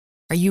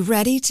Are you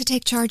ready to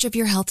take charge of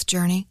your health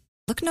journey?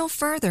 Look no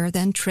further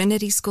than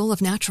Trinity School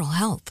of Natural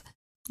Health.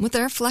 With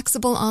their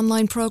flexible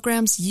online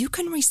programs, you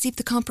can receive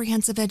the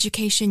comprehensive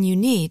education you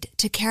need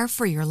to care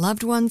for your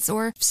loved ones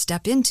or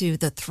step into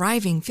the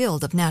thriving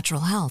field of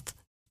natural health.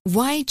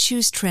 Why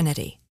choose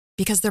Trinity?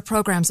 Because their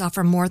programs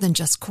offer more than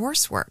just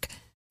coursework.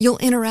 You'll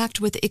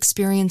interact with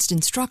experienced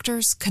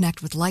instructors,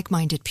 connect with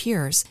like-minded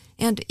peers,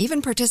 and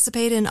even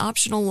participate in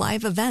optional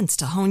live events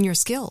to hone your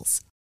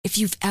skills. If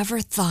you've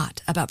ever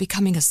thought about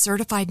becoming a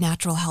certified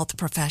natural health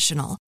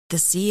professional, the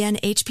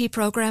CNHP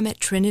program at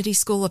Trinity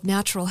School of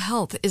Natural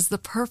Health is the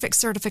perfect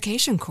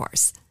certification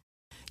course.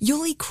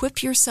 You'll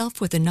equip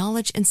yourself with the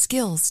knowledge and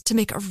skills to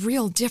make a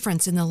real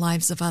difference in the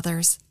lives of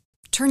others.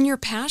 Turn your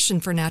passion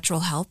for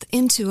natural health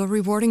into a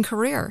rewarding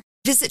career.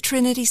 Visit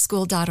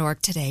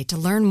trinityschool.org today to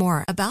learn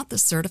more about the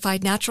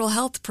Certified Natural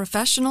Health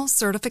Professional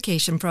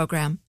Certification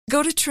Program.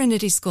 Go to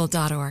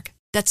trinityschool.org.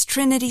 That's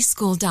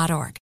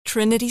trinityschool.org.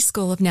 Trinity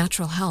School of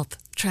Natural Health.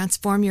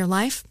 Transform your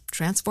life,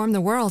 transform the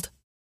world.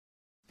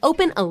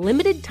 Open a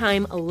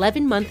limited-time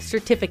 11-month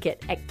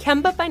certificate at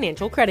Kemba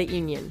Financial Credit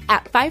Union.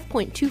 At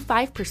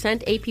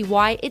 5.25%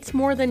 APY, it's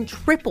more than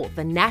triple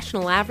the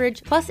national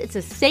average, plus it's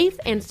a safe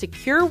and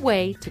secure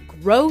way to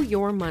grow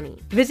your money.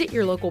 Visit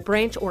your local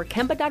branch or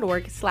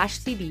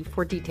kemba.org/cd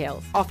for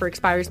details. Offer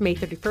expires May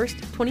 31st,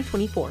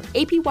 2024.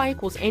 APY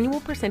equals annual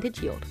percentage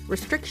yield.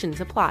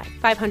 Restrictions apply.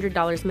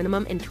 $500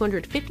 minimum and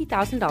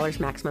 $250,000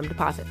 maximum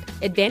deposit.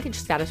 Advantage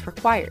status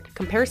required.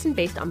 Comparison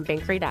based on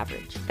bank rate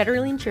average.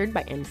 Federally insured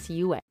by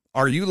NCUA.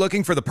 Are you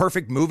looking for the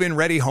perfect move-in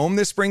ready home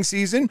this spring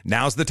season?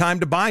 Now's the time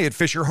to buy at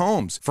Fisher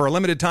Homes. For a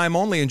limited time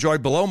only, enjoy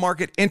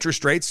below-market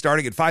interest rates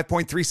starting at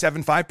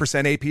 5.375%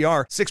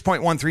 APR,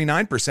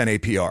 6.139%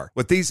 APR.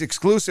 With these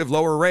exclusive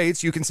lower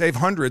rates, you can save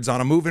hundreds on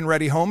a move-in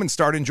ready home and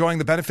start enjoying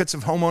the benefits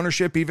of home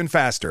ownership even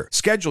faster.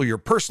 Schedule your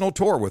personal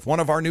tour with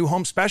one of our new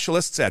home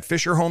specialists at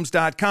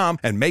FisherHomes.com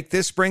and make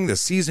this spring the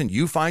season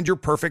you find your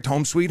perfect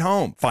home sweet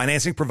home.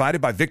 Financing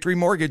provided by Victory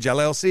Mortgage,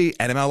 LLC,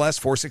 NMLS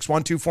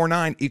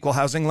 461249, Equal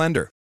Housing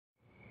Lender.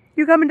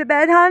 You coming to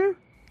bed, hon?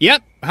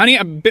 Yep, honey,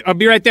 I'll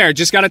be right there.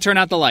 Just gotta turn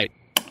out the light.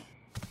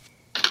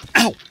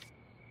 Ow!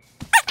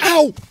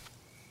 Ow!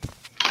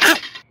 Ow!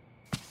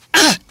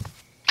 Ah!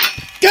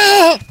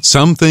 Gah!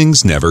 Some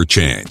things never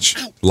change.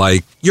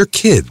 Like your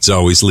kids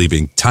always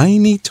leaving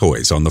tiny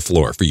toys on the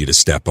floor for you to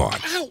step on.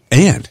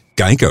 And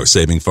Geico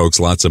saving folks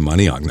lots of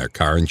money on their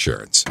car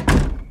insurance.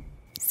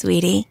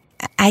 Sweetie,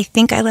 I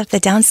think I left the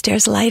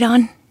downstairs light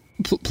on.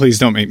 Please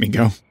don't make me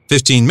go.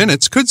 15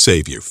 minutes could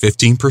save you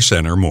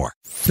 15% or more.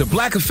 The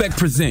Black Effect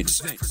Presents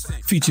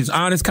features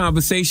honest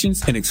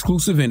conversations and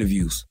exclusive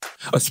interviews.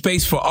 A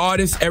space for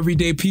artists,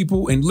 everyday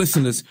people, and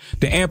listeners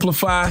to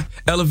amplify,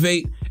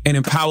 elevate, and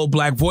empower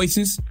Black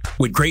voices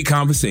with great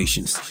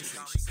conversations.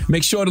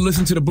 Make sure to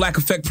listen to the Black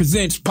Effect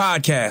Presents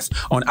podcast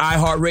on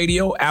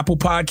iHeartRadio, Apple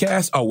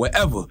Podcasts, or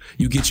wherever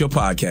you get your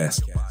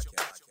podcasts.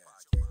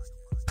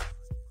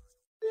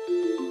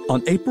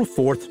 On April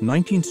 4th,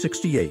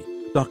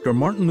 1968, Dr.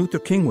 Martin Luther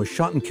King was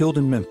shot and killed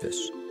in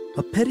Memphis.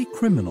 A petty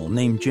criminal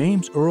named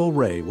James Earl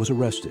Ray was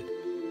arrested.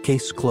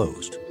 Case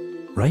closed.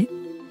 Right?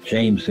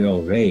 James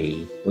Earl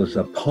Ray was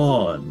a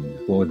pawn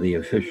for the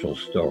official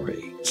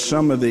story.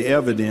 Some of the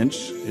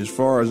evidence, as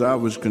far as I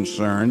was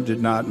concerned,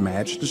 did not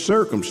match the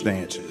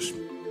circumstances.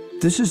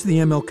 This is the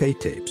MLK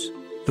tapes.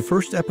 The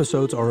first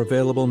episodes are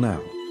available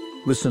now.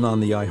 Listen on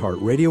the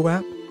iHeartRadio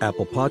app,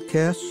 Apple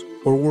Podcasts,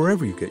 or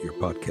wherever you get your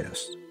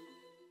podcasts.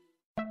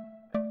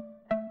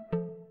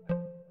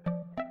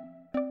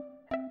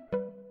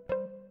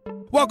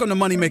 Welcome to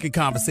Money Making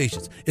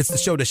Conversations. It's the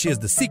show that shares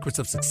the secrets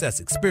of success,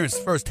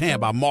 experienced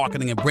firsthand by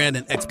marketing and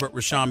branding expert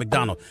Rushion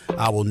McDonald.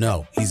 I will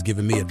know he's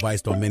given me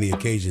advice on many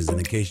occasions, and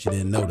in case you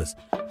didn't notice,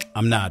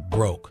 I'm not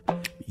broke.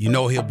 You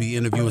know he'll be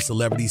interviewing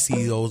celebrity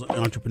CEOs,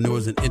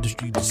 entrepreneurs, and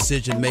industry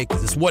decision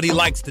makers. It's what he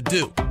likes to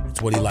do.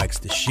 It's what he likes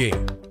to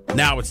share.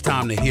 Now it's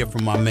time to hear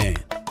from my man,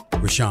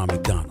 Rushion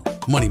McDonald.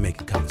 Money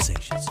Making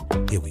Conversations.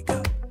 Here we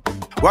go.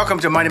 Welcome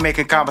to Money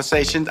Making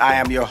Conversations. I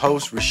am your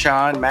host,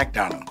 Rushion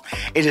McDonald.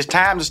 It is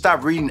time to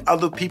stop reading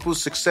other people's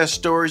success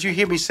stories. You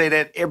hear me say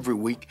that every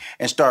week,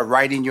 and start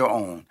writing your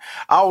own.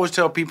 I always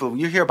tell people,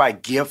 you hear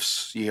about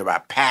gifts, you hear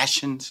about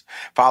passions,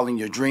 following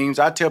your dreams.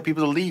 I tell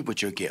people to lead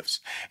with your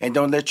gifts, and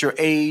don't let your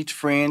age,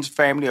 friends,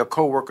 family, or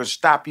coworkers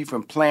stop you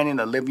from planning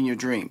or living your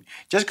dream.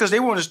 Just because they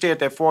want to stay at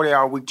that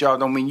 40-hour week job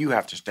don't mean you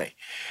have to stay.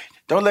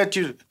 Don't let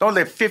 50s,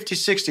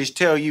 60s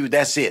tell you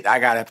that's it. I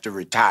gotta have to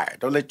retire.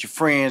 Don't let your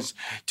friends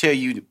tell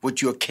you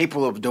what you're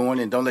capable of doing,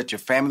 and don't let your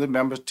family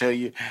members tell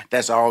you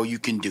that's all you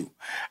can do.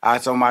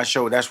 It's on my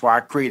show. That's why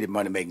I created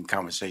Money Making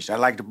Conversations. I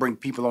like to bring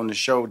people on the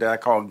show that I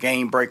call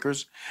game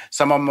breakers.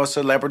 Some of them are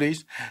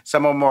celebrities.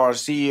 Some of them are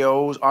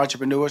CEOs,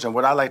 entrepreneurs, and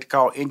what I like to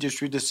call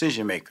industry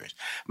decision makers.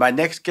 My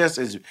next guest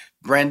is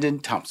Brandon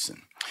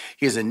Thompson.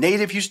 He is a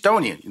native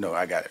Houstonian. You know,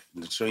 I got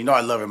it. So you know I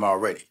love him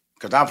already,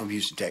 because I'm from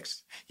Houston,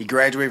 Texas. He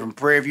graduated from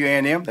Prairie View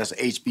A&M. That's a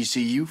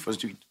HBCU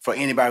for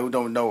anybody who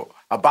don't know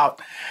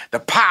about the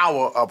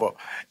power of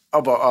a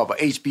of a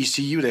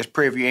HBCU, that's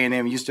Prairie View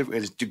A&M.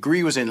 His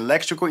degree was in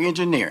electrical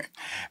engineering.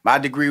 My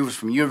degree was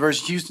from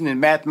University of Houston in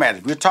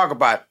mathematics. We'll talk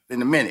about it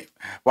in a minute.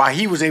 While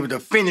he was able to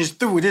finish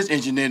through with his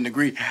engineering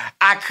degree,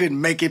 I couldn't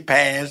make it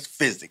past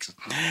physics.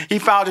 He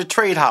founded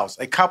Trade House,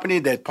 a company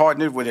that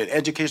partnered with an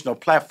educational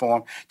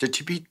platform to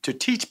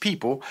teach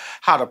people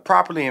how to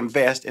properly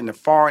invest in the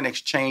foreign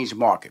exchange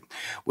market.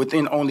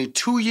 Within only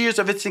 2 years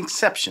of its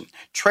inception,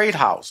 Trade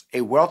House,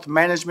 a wealth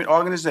management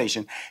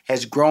organization,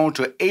 has grown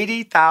to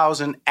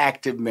 80,000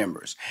 active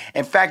members.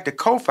 In fact, the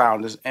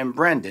co-founders and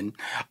Brendan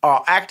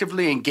are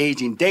actively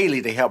engaging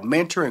daily to help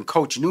mentor and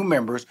coach new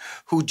members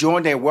who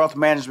join their wealth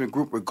management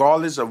group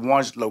regardless of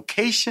one's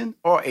location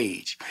or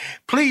age.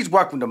 Please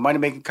welcome to Money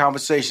Making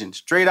Conversations,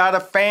 straight out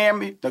of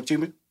Prairie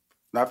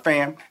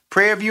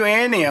View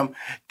A&M,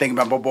 thinking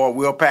about my boy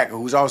Will Packer,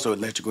 who's also an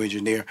electrical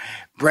engineer,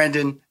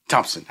 Brendan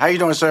Thompson. How you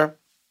doing, sir?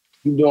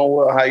 I'm doing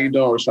well. How you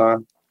doing,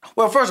 Rashawn?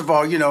 Well, first of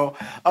all,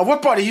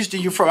 what part of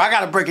Houston you from? I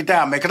got to break it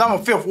down, man, because I'm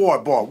a Fifth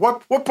Ward boy.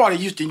 What part of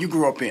Houston you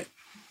grew up in?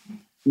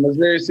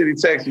 Missouri City,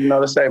 Texas.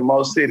 They say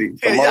Mo City.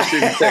 So Mo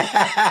City,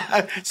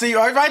 Texas. See,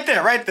 right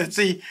there.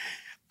 See,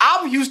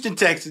 I'm Houston,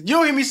 Texas. You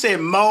don't hear me say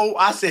Mo.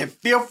 I said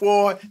Fifth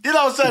Ward. Then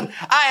all of a sudden,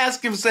 I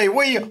ask him, say,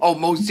 where you? Oh,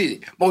 Mo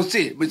City,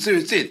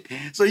 Missouri City.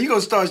 So you're going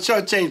to start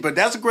shortchanging. But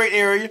that's a great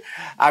area.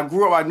 I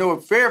grew up, I know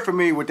it, very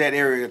familiar with that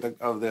area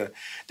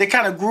they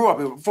kind of grew up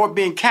in Fort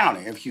Bend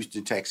County of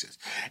Houston, Texas.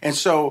 And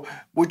so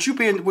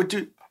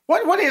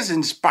what has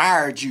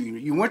inspired you?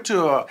 You went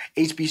to a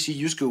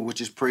HBCU school,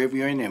 which is Prairie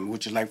View A&M,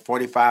 which is like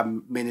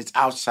 45 minutes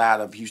outside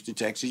of Houston,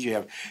 Texas. You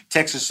have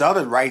Texas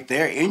Southern right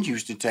there in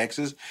Houston,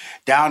 Texas.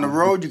 Down the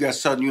road, you got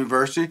Southern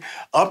University.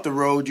 Up the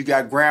road, you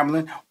got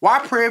Grambling. Why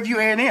Prairie View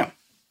A&M?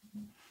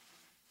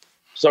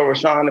 So,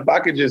 Rashawn, if I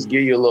could just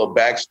give you a little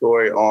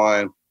backstory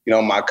on,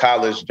 my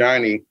college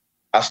journey.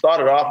 I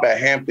started off at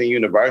Hampton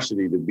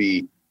University, to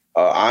be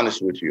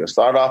honest with you. I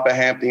started off at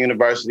Hampton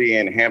University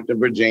in Hampton,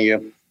 Virginia,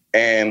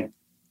 and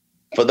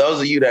for those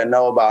of you that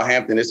know about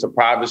Hampton, it's a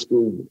private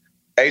school,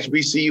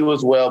 HBCU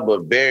as well,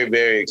 but very,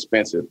 very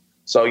expensive.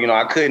 So,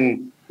 I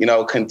couldn't,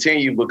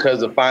 continue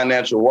because of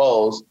financial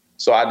woes.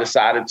 So I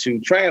decided to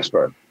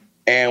transfer.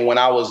 And when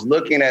I was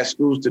looking at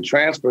schools to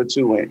transfer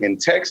to in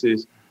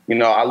Texas,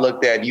 I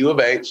looked at U of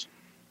H,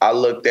 I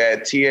looked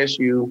at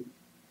TSU,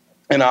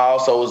 and I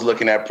also was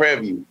looking at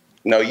Prairie View.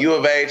 U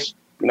of H,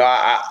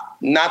 I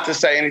not to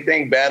say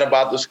anything bad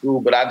about the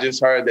school, but I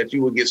just heard that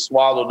you would get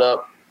swallowed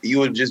up. You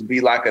would just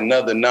be like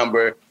another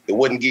number. It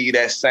wouldn't give you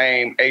that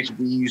same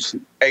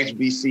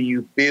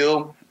HBCU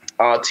feel.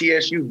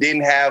 TSU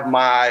didn't have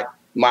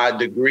my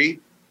degree.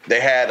 They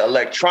had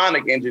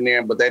electronic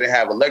engineering, but they didn't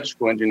have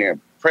electrical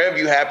engineering. Prairie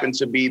View happened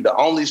to be the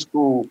only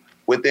school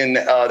within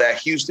that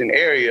Houston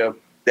area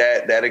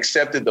that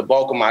accepted the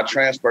bulk of my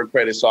transfer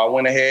credit. So I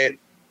went ahead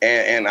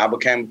and I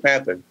became a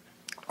Panther.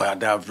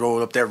 Well, I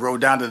rolled up that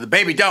road down to the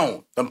Baby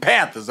Dome, them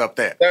Panthers up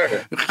there.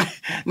 Sure.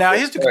 Now,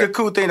 here's the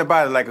cool thing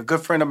about it. Like a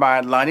good friend of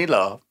mine, Lonnie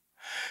Love,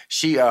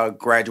 she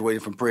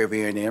graduated from Prairie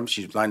View A&M.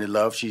 She's Lonnie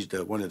Love. She's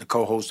one of the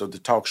co-hosts of the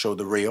talk show,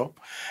 The Real.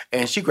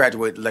 And she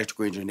graduated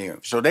electrical engineering.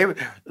 So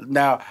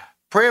now,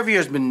 Prairie View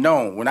has been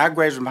known. When I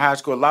graduated from high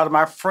school, a lot of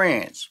my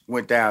friends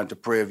went down to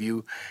Prairie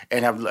View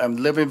and have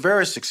living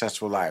very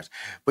successful lives.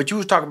 But you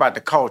was talking about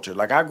the culture.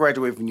 Like I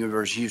graduated from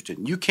University of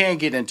Houston. You can't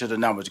get into the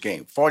numbers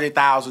game.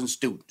 40,000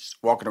 students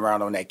walking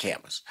around on that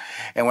campus.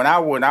 And when I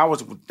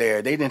was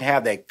there, they didn't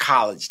have that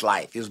college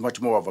life. It was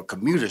much more of a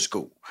commuter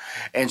school.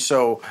 And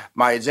so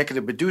my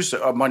executive producer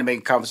of Money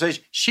Making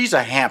Conversation, she's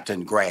a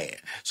Hampton grad.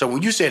 So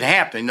when you said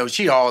Hampton,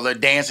 she all there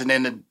dancing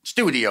in the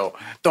studio,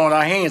 throwing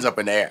her hands up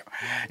in the air.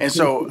 And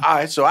so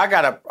I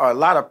got a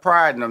lot of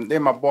pride in them.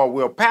 Then my boy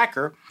Will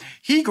Packer,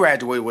 he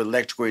graduated with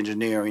electrical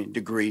engineering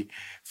degree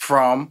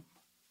from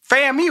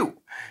FAMU.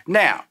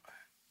 Now,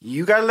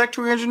 you got an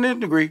electrical engineering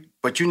degree,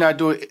 but you're not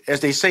doing,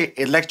 as they say,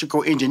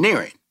 electrical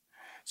engineering.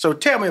 So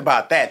tell me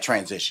about that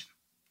transition.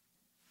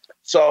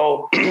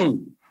 So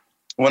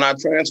when I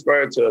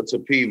transferred to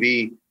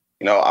PV,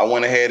 I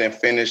went ahead and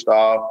finished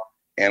off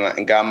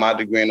and got my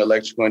degree in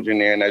electrical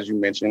engineering, as you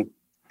mentioned.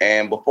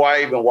 And before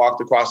I even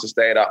walked across the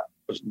stage, I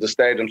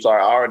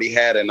already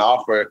had an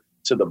offer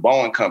to the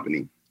Boeing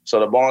Company. So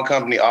the Boeing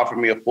Company offered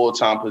me a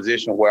full-time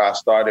position where I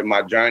started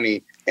my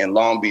journey in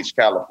Long Beach,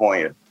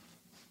 California.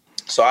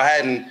 So I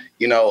hadn't,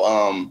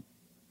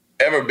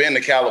 ever been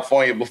to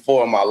California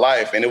before in my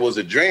life. And it was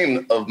a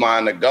dream of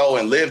mine to go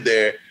and live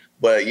there.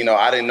 But,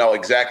 I didn't know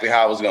exactly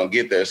how I was going to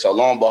get there. So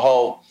lo and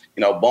behold,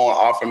 Boeing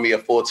offered me a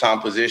full-time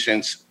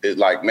position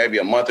like maybe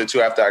a month or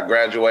two after I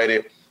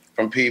graduated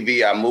from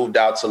PV. I moved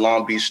out to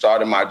Long Beach,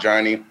 started my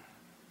journey.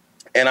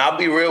 And I'll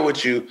be real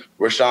with you,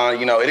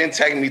 Rashawn, it didn't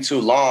take me too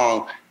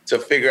long to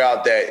figure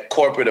out that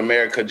corporate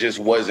America just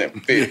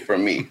wasn't fit for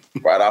me,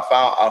 right? I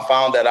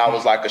found that I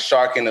was like a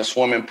shark in a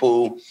swimming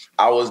pool.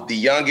 I was the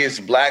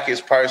youngest,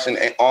 blackest person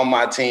on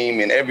my team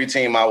and every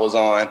team I was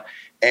on.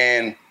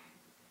 And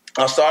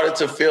I started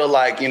to feel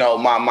like,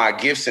 my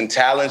gifts and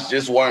talents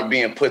just weren't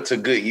being put to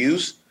good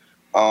use.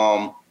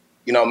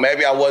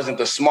 Maybe I wasn't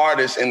the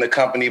smartest in the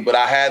company, but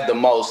I had the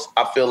most,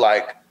 I feel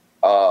like,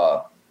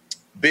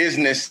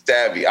 business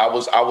savvy. I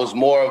was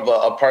more of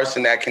a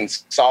person that can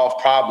solve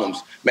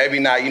problems. Maybe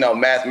not,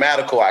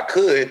 mathematical, I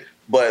could,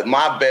 but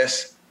my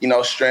best,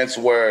 strengths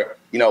were,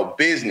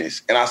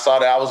 business. And I saw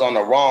that I was on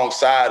the wrong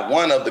side,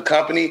 one, of the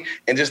company,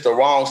 and just the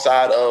wrong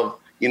side of,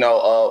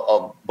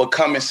 of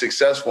becoming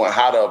successful and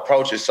how to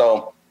approach it.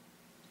 So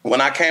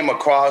when I came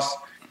across,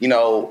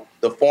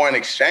 the foreign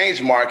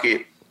exchange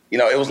market,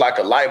 it was like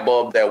a light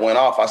bulb that went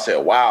off. I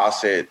said, wow,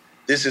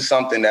 this is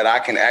something that I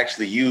can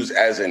actually use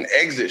as an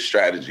exit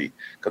strategy.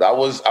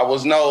 Because I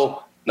was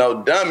no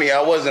dummy.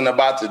 I wasn't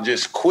about to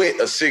just quit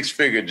a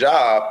 6-figure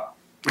job.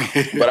 But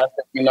I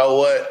said, you know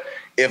what?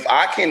 If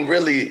I can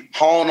really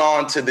hone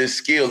on to this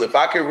skill, if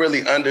I can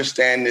really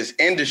understand this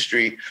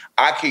industry,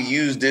 I could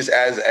use this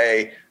as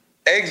a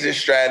exit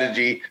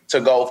strategy to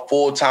go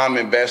full-time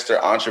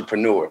investor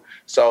entrepreneur.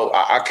 So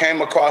I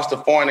came across the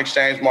foreign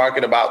exchange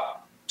market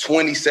about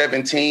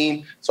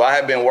 2017. So I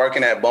had been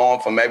working at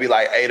Boeing for maybe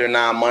like 8 or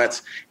 9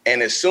 months.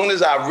 And as soon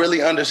as I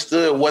really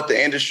understood what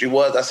the industry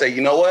was, I said,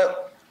 you know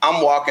what?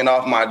 I'm walking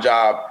off my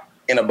job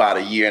in about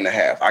 1.5 years.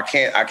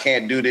 I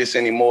can't do this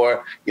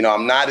anymore.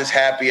 I'm not as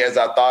happy as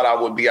I thought I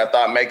would be. I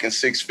thought making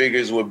 6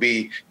 figures would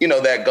be,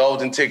 that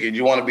golden ticket.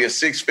 You want to be a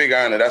 6-figure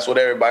earner. That's what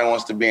everybody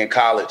wants to be in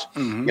college,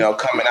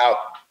 coming out.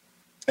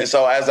 And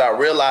so as I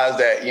realized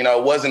that,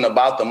 it wasn't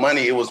about the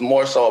money, it was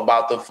more so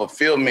about the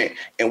fulfillment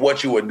and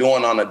what you were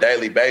doing on a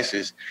daily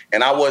basis.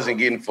 And I wasn't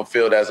getting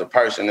fulfilled as a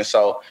person. And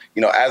so,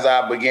 as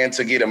I began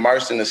to get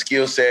immersed in the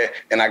skill set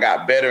and I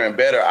got better and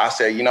better, I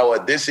said, you know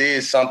what, this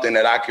is something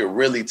that I could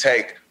really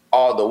take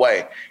all the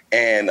way.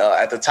 And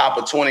at the top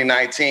of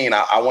 2019,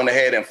 I went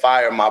ahead and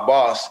fired my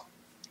boss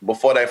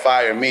before they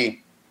fired me.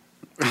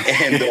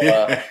 And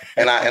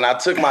I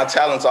took my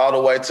talents all the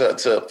way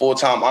to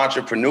full-time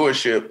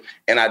entrepreneurship,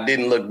 and I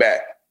didn't look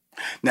back.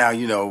 Now,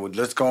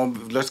 let's go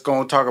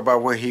and talk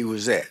about where he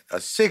was at. A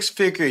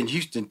 6-figure in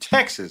Houston,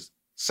 Texas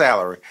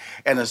salary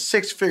and a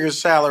 6-figure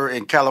salary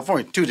in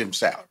California, 2 different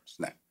salaries.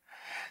 Now,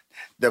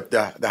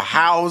 the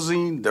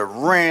housing, the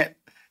rent,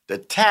 the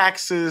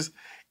taxes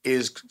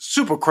is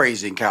super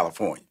crazy in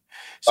California.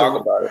 So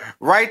talk about it.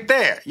 Right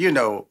there,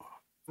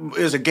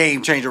 is a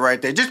game changer right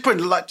there. Just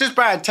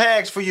buying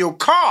tags for your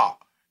car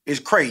is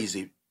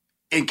crazy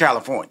in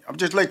California. I'm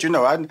just letting you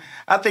know.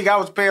 I think I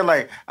was paying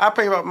I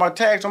paid my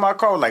tags on my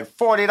car was like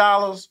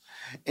 $40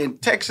 in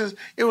Texas.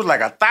 It was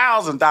like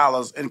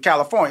 $1,000 in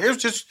California. It was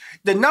just,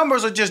 the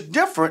numbers are just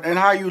different in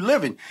how you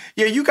living.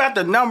 Yeah, you got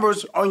the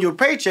numbers on your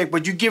paycheck,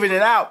 but you're giving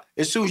it out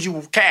as soon as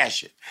you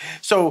cash it.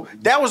 So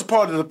that was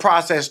part of the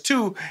process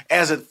too,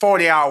 as a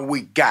 40-hour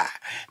week guy.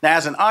 Now,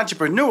 as an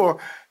entrepreneur,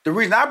 the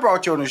reason I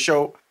brought you on the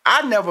show,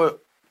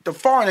 the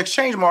foreign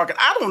exchange market,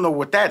 I don't know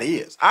what that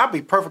is. I'll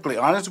be perfectly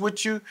honest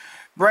with you,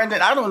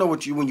 Brandon. I don't know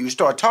when you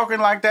start talking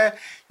like that,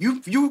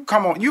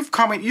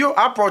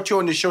 I brought you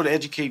on the show to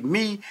educate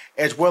me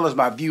as well as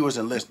my viewers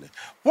and listeners.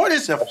 What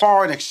is the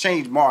foreign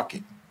exchange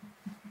market?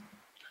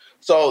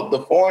 So the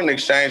foreign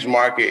exchange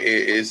market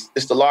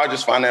it's the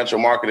largest financial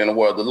market in the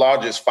world, the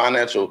largest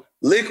financial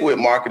liquid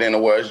market in the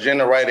world. It's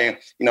generating,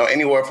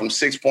 anywhere from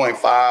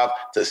 $6.5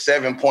 to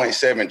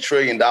 $7.7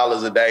 trillion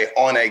a day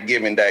on a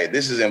given day.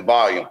 This is in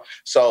volume.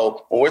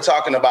 So when we're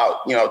talking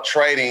about,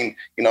 trading,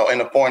 in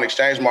the foreign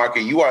exchange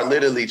market, you are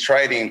literally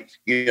trading,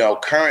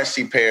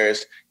 currency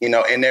pairs, in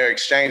their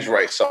exchange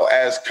rate. So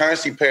as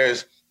currency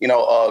pairs,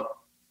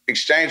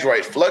 exchange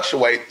rate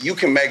fluctuate, you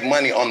can make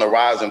money on the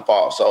rise and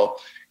fall. So,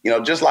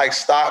 just like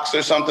stocks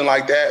or something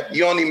like that,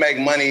 you only make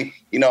money,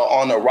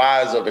 on the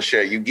rise of a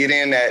share. You get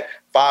in at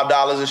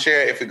 $5 a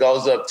share. If it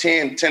goes up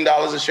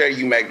 $10 a share,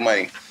 you make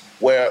money.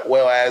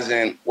 Whereas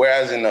in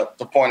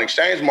the foreign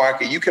exchange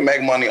market, you can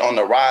make money on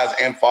the rise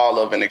and fall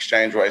of an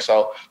exchange rate.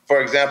 So, for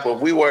example,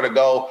 if we were to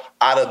go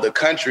out of the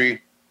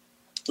country,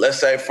 let's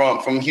say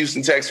from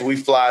Houston, Texas, we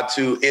fly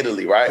to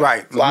Italy, right?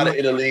 Right. Fly to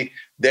Italy.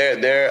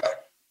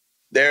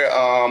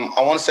 I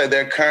want to say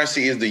their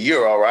currency is the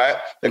euro, right?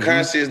 The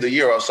currency is the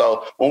euro.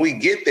 So when we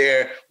get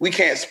there, we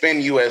can't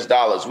spend U.S.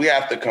 dollars. We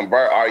have to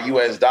convert our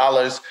U.S.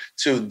 dollars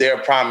to their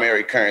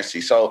primary currency.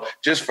 So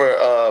just for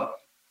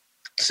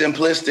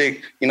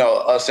simplistic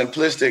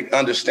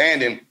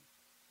understanding,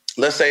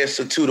 let's say it's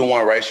a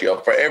 2-to-1 ratio.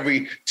 For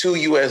every 2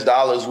 U.S.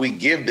 dollars we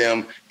give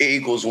them, it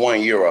equals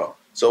 1 euro.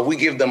 So if we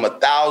give them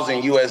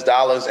 1,000 U.S.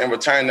 dollars in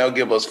return, they'll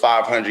give us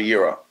 500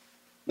 euro.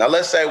 Now,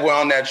 let's say we're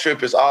on that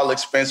trip. It's all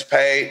expense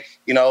paid.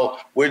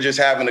 We're just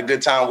having a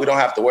good time. We don't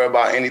have to worry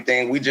about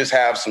anything. We just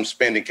have some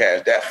spending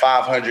cash, that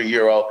 500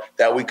 euro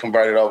that we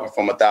converted over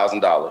from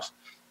 $1,000.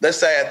 Let's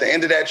say at the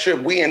end of that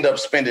trip, we end up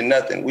spending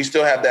nothing. We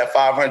still have that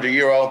 500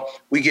 euro.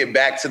 We get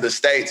back to the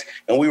States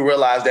and we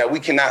realize that we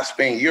cannot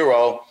spend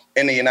euro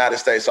in the United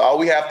States. So all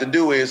we have to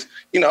do is,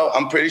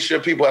 I'm pretty sure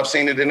people have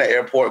seen it in the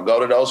airport, go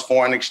to those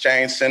foreign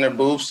exchange center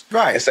booths,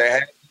 right, and say,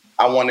 hey,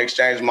 I want to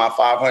exchange my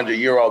 500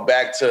 euro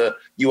back to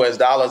US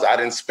dollars. I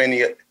didn't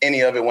spend any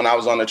of it when I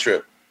was on the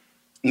trip.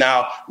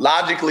 Now,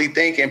 logically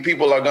thinking,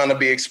 people are going to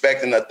be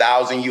expecting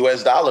 1,000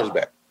 US dollars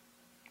back.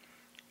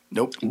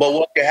 Nope. But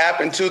what can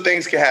happen, 2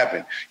 things can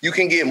happen. You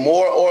can get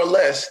more or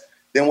less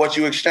than what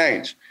you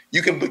exchange.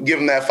 You can give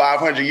them that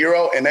 500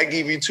 euro and they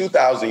give you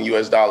 2,000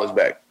 US dollars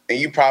back and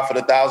you profit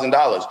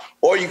 $1,000.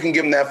 Or you can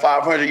give them that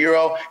 500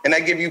 euro and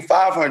they give you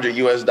 500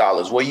 US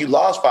dollars where you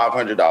lost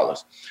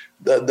 $500.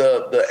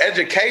 The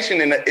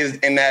education in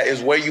that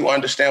is where you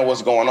understand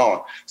what's going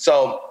on.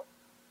 So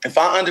if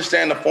I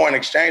understand the foreign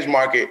exchange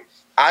market,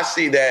 I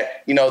see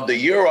that, the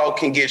euro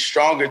can get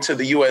stronger to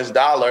the US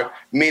dollar,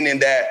 meaning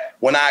that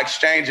when I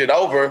exchange it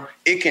over,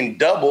 it can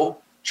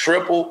double,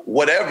 triple,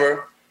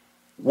 whatever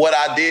what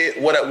I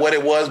did, what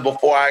it was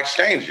before I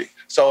exchanged it.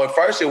 So at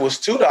first it was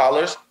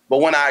 $2,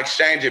 but when I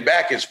exchange it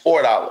back, it's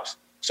 $4.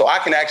 So I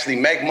can actually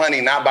make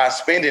money not by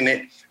spending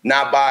it,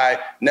 not by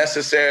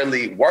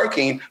necessarily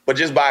working, but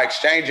just by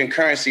exchanging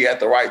currency at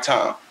the right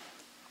time.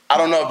 I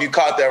don't know if you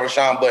caught that,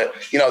 Rashawn, but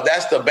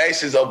that's the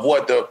basis of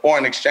what the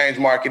foreign exchange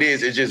market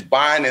is. It's just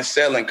buying and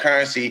selling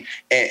currency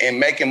and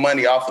making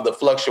money off of the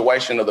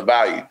fluctuation of the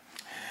value.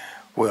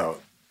 Well,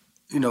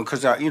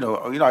 because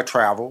I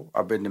travel.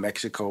 I've been to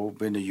Mexico,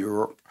 been to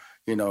Europe.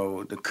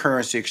 The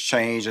currency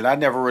exchange, and I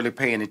never really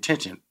pay any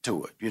attention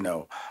to it.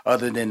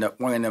 Other than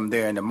when I'm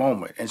there in the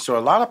moment. And so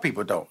a lot of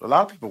people don't. A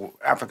lot of people,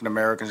 African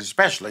Americans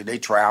especially, they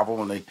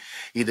travel and they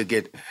either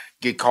get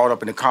caught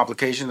up in the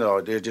complications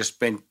or they just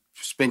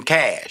spend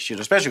cash,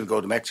 especially if you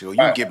go to Mexico, you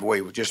can give away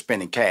with just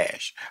spending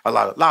cash. A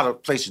lot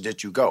of places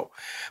that you go.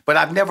 But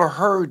I've never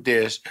heard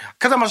this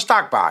because I'm a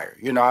stock buyer.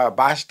 I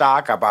buy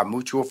stock, I buy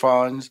mutual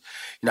funds,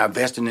 I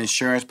invest in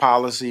insurance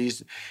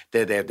policies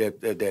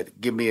that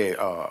give me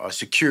a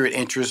secured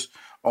interest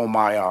on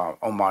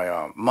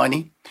my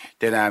money.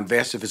 Then I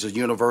invest if it's a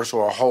universal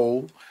or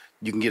whole.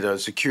 You can get a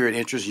secured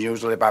interest,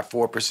 usually about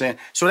 4%.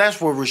 So that's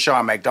where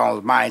Rushion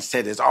McDonald's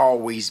mindset has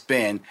always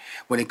been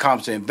when it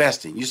comes to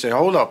investing. You say,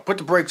 hold up, put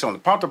the brakes on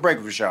it, pump the brake,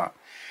 Rushion.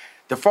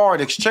 The foreign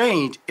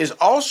exchange is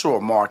also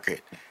a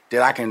market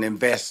that I can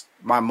invest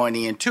my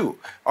money into.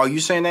 Are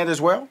you saying that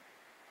as well?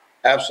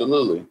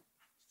 Absolutely.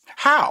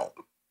 How?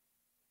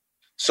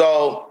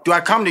 So do I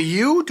come to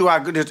you?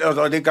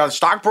 They got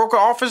stockbroker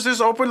offices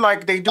open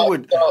like they do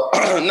with?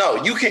 No,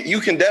 you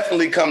can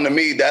definitely come to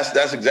me.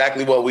 That's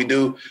exactly what we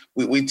do.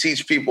 We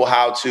teach people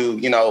how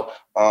to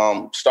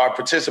start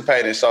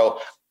participating. So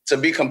to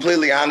be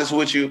completely honest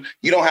with you,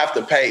 you don't have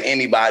to pay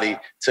anybody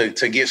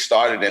to get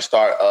started and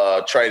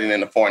start trading in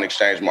the foreign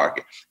exchange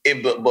market.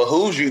 It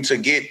behooves you to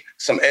get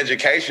some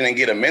education and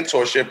get a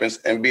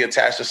mentorship and be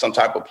attached to some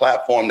type of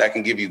platform that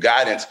can give you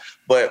guidance.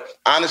 But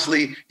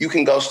honestly, you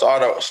can go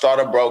start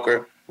a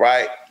broker,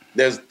 right?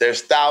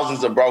 There's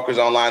thousands of brokers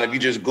online. If you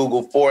just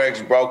Google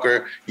Forex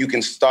broker, you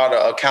can start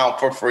an account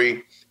for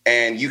free,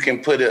 and you can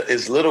put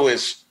as little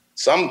as,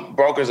 some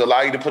brokers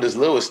allow you to put as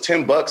little as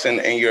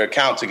 $10 in your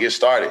account to get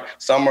started.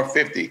 Some are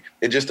 $50.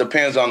 It just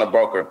depends on the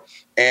broker.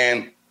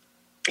 And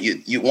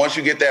you once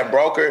you get that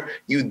broker,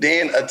 you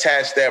then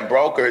attach that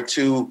broker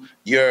to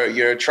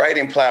your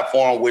trading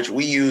platform, which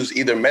we use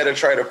either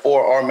MetaTrader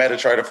 4 or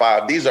MetaTrader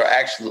 5. These are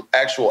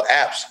actual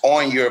apps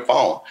on your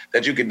phone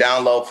that you can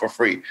download for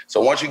free. So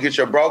once you get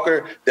your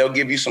broker, they'll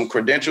give you some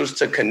credentials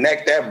to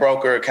connect that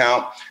broker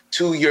account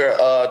to your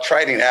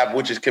trading app,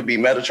 which could be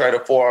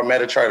MetaTrader 4 or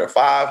MetaTrader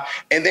 5,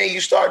 and then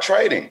you start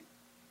trading.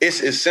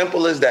 It's as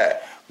simple as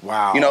that.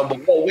 Wow.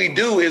 But what we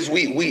do is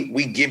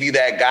we give you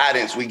that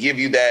guidance. We give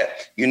you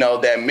that,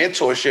 that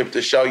mentorship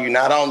to show you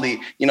not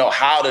only,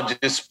 how to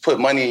just put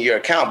money in your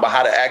account, but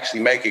how to actually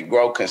make it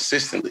grow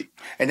consistently.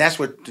 And that's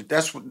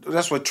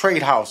what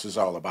Trade House is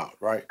all about,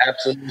 right?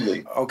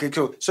 Absolutely. Okay,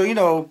 cool.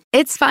 So,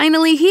 it's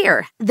finally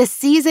here, the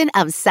season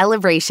of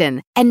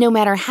celebration. And no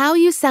matter how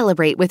you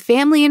celebrate with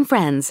family and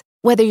friends,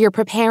 whether you're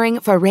preparing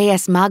for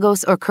Reyes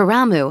Magos or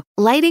Karamu,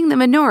 lighting the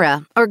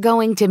menorah, or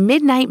going to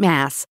midnight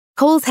mass,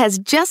 Kohl's has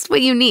just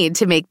what you need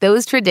to make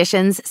those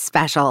traditions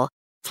special.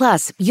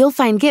 Plus, you'll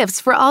find gifts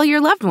for all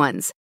your loved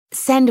ones.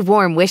 Send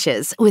warm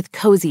wishes with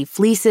cozy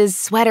fleeces,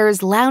 sweaters,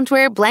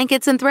 loungewear,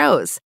 blankets, and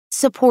throws.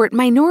 Support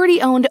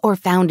minority-owned or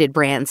founded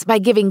brands by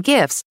giving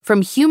gifts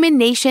from Human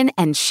Nation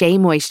and Shea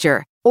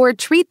Moisture. Or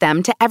treat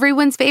them to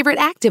everyone's favorite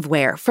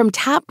activewear from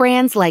top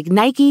brands like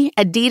Nike,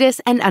 Adidas,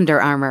 and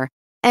Under Armour.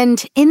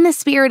 And in the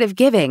spirit of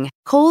giving,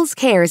 Kohl's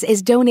Cares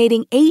is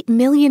donating $8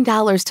 million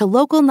to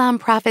local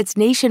nonprofits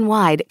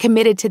nationwide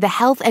committed to the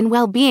health and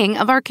well-being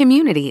of our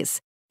communities.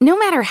 No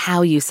matter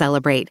how you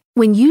celebrate,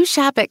 when you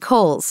shop at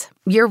Kohl's,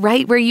 you're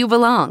right where you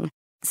belong.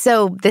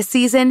 So this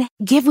season,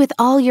 give with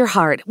all your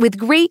heart with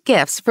great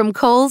gifts from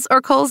Kohl's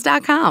or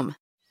Kohls.com.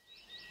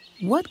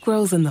 What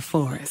grows in the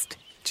forest?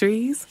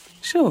 Trees?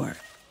 Sure.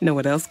 Know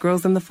what else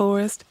grows in the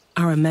forest?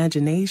 Our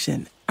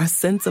imagination, our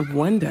sense of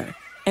wonder.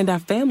 And our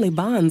family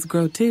bonds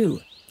grow too,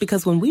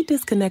 because when we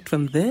disconnect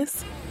from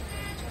this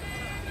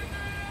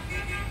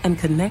and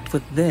connect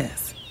with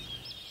this,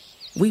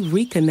 we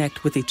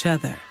reconnect with each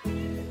other.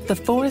 The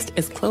forest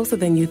is closer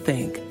than you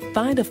think.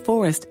 Find a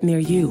forest near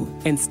you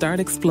and start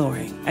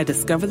exploring at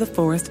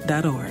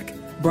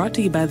discovertheforest.org. Brought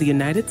to you by the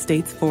United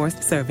States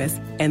Forest Service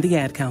and the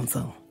Ad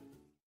Council.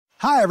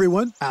 Hi,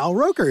 everyone. Al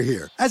Roker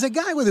here. As a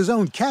guy with his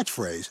own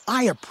catchphrase,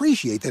 I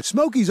appreciate that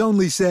Smokey's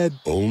only said,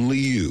 "Only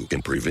you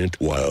can prevent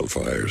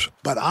wildfires."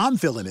 But I'm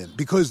filling in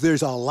because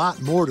there's a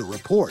lot more to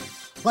report.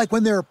 Like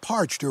when there are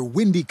parched or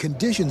windy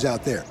conditions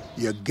out there,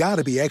 you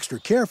gotta be extra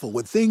careful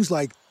with things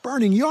like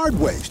burning yard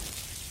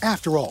waste.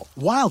 After all,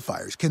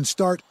 wildfires can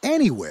start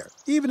anywhere,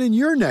 even in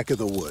your neck of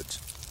the woods.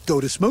 Go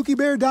to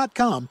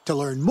SmokeyBear.com to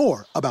learn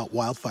more about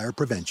wildfire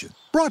prevention.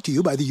 Brought to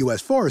you by the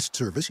U.S. Forest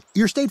Service,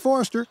 your state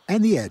forester,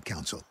 and the Ad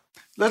Council.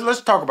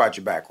 Let's talk about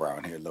your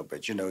background here a little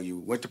bit. You know, you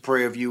went to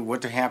Prairie View,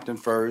 went to Hampton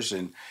first,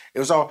 and it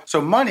was all. So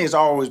money has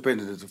always been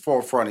at the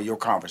forefront of your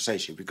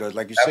conversation because,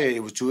 like you said,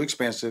 it was too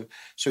expensive,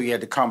 so you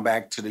had to come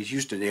back to the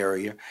Houston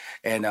area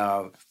and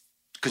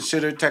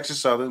consider Texas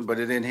Southern, but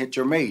it didn't hit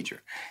your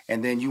major.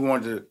 And then you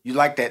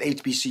like that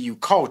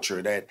HBCU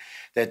culture,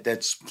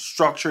 that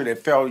structure that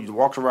felt you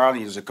walked around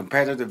and it was a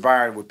competitive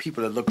environment with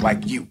people that looked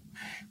like you.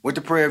 Went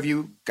to Prairie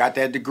View, got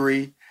that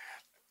degree.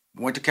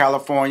 Went to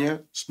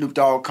California, Snoop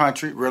Dogg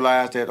country,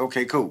 realized that,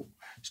 okay, cool.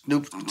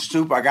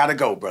 Snoop, I got to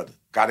go, brother.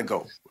 Got to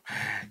go.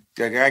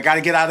 I got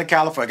to get out of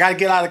California. Got to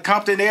get out of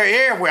Compton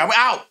area, everywhere. I'm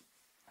out.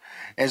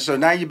 And so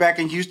now you're back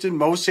in Houston,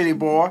 Mo City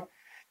boy,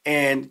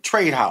 and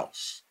Trade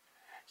House.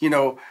 You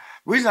know,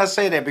 the reason I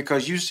say that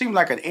because you seem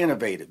like an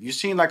innovative. You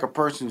seem like a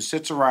person who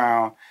sits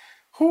around.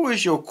 Who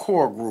is your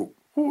core group?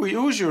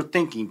 Who's your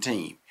thinking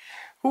team?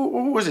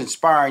 Who was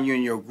inspiring you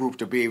in your group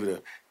to be able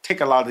to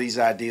take a lot of these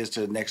ideas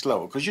to the next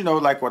level? Because, you know,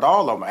 like with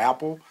all of them,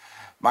 Apple,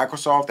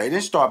 Microsoft, they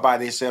didn't start by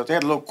themselves. They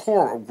had a little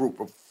core group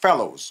of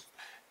fellows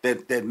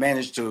that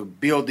managed to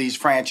build these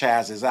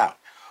franchises out.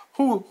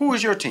 Who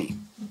is your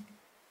team?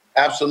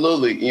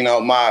 Absolutely. You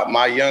know,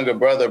 my younger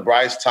brother,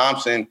 Bryce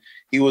Thompson,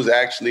 he was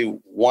actually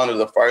one of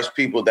the first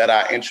people that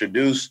I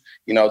introduced,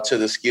 you know, to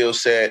the skill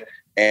set.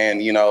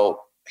 And, you know,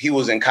 he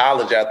was in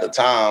college at the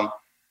time,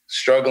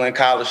 struggling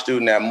college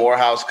student at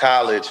Morehouse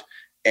College.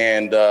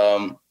 And,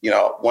 you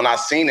know, when I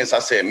seen this, I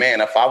said,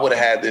 man, if I would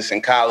have had this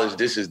in college,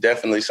 this is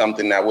definitely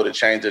something that would have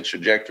changed the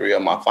trajectory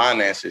of my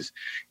finances.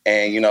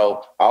 And, you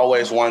know, I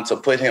always wanted to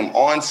put him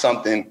on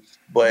something,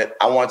 but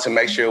I wanted to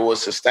make sure it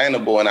was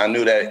sustainable. And I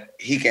knew that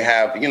he can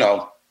have, you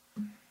know,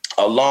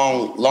 a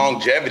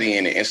longevity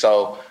in it. And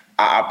so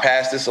I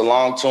passed this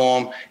along to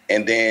him.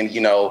 And then, you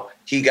know,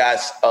 he got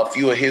a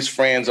few of his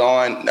friends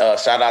on.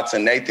 Shout out to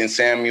Nathan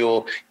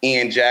Samuel,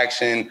 Ian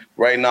Jackson,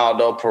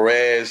 Reynaldo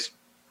Perez,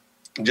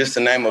 just to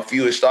name a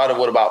few. It started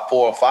with about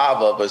 4 or 5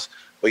 of us.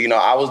 But, you know,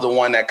 I was the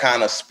one that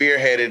kind of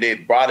spearheaded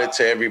it, brought it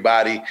to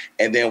everybody.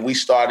 And then we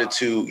started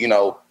to, you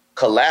know,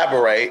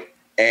 collaborate.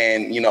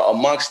 And, you know,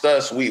 amongst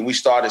us, we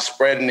started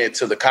spreading it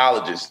to the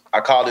colleges.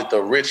 I called it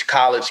the Rich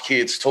College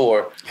Kids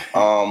Tour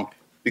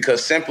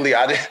because simply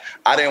I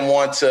didn't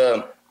want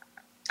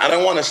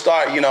to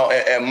start, you know,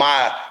 at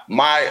my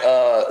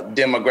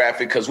demographic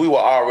because we were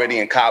already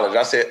in college.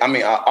 I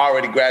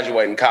already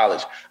graduated in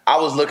college. I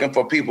was looking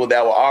for people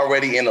that were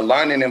already in a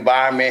learning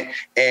environment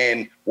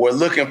and were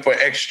looking for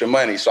extra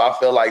money. So I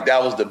feel like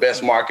that was the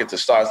best market to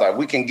start. It's like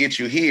we can get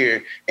you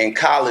here in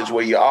college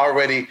where you're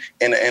already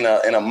in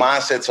a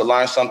mindset to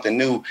learn something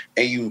new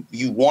and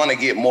you want to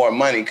get more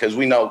money because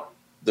we know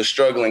the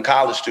struggling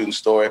college student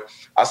story.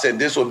 I said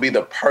this would be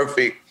the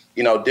perfect,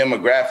 you know,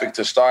 demographic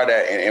to start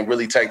at and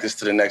really take this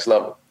to the next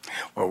level.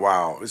 Well,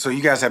 wow. So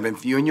you guys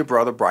you and your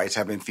brother Bryce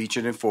have been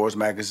featured in Forbes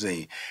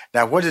magazine.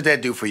 Now, what did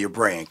that do for your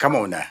brand? Come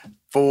on now.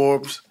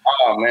 Forbes.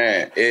 Oh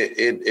man,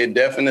 it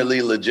definitely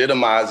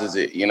legitimizes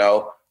it, you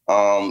know.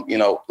 You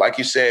know, like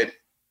you said,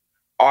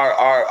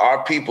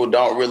 our people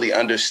don't really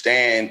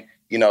understand,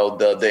 you know,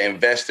 the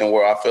investing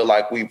world. I feel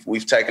like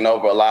we've taken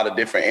over a lot of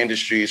different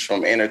industries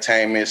from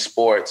entertainment,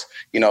 sports,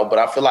 you know, but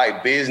I feel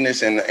like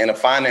business and the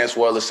finance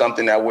world is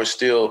something that we're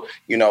still,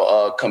 you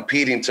know,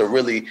 competing to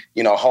really,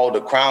 you know, hold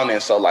the crown in.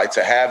 So like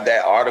to have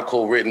that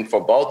article written for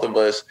both of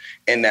us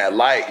in that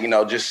light, you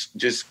know,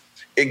 just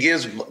it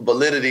gives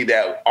validity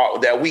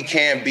that we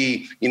can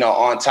be, you know,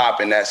 on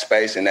top in that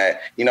space and that,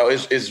 you know,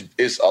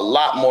 it's a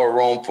lot more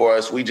room for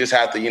us. We just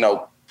have to, you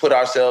know, put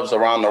ourselves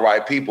around the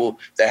right people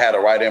that had the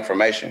right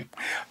information.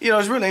 You know,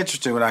 it's really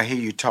interesting when I hear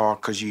you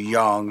talk because you're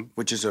young,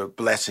 which is a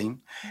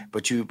blessing,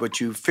 but you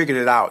figured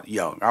it out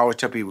young. I always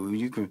tell people,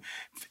 you can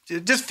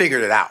just figure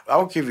it out. I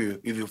don't give you,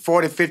 if you're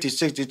 40, 50,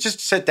 60, just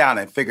sit down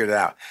and figure it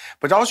out.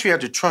 But also you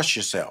have to trust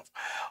yourself.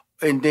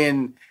 And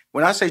then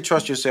when I say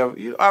trust yourself,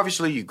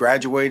 obviously you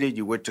graduated,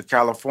 you went to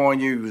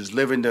California, you was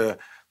living the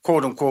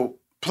quote unquote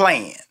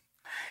plan.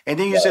 And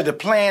then you said the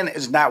plan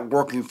is not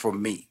working for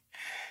me.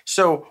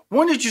 So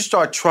when did you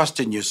start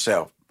trusting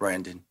yourself,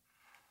 Brandon?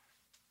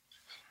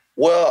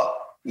 Well,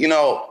 you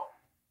know,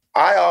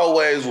 I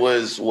always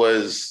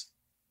was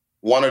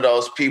one of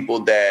those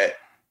people that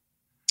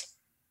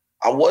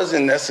I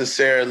wasn't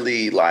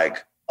necessarily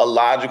like a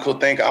logical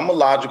thinker. I'm a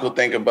logical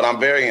thinker, but I'm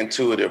very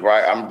intuitive,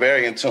 right? I'm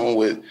very in tune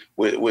with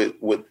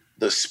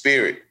the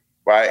spirit,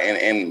 right?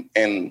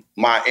 And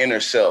my inner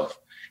self.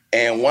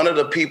 And one of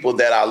the people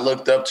that I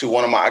looked up to,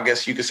 one of my, I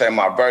guess you could say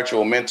my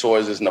virtual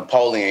mentors is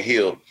Napoleon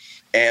Hill.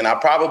 And I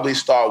probably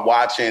started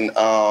watching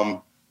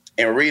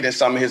and reading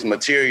some of his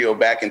material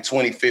back in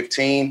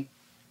 2015.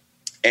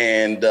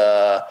 And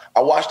I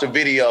watched a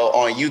video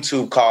on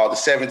YouTube called The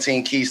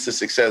 17 Keys to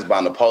Success by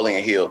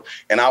Napoleon Hill.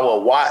 And I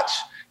would watch,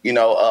 you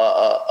know,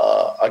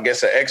 I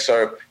guess an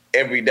excerpt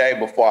every day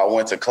before I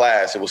went to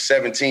class. It was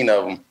 17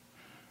 of them.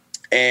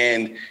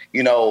 And,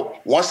 you know,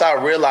 once I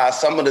realized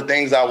some of the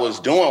things I was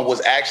doing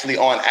was actually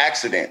on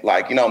accident,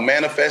 like, you know,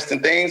 manifesting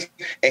things,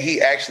 and he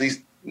actually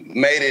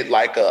made it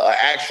like a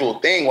actual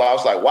thing where I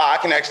was like, wow, I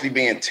can actually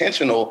be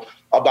intentional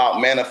about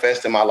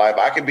manifesting my life.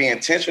 I can be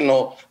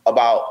intentional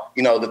about,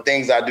 you know, the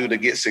things I do to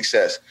get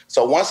success.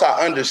 So once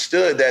I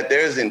understood that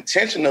there's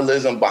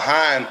intentionalism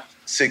behind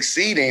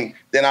succeeding,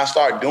 then I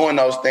start doing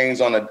those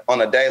things on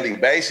a daily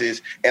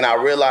basis. And I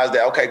realized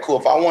that, okay, cool,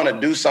 if I want to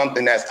do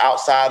something that's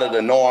outside of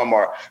the norm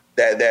or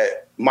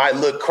that might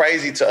look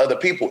crazy to other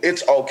people,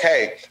 it's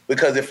okay.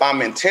 Because if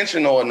I'm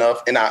intentional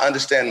enough and I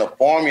understand the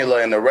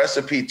formula and the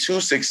recipe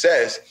to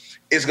success,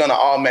 it's going to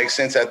all make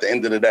sense at the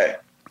end of the day.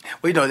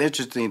 Well, you know, the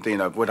interesting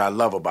thing of what I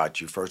love about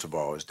you, first of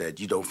all, is that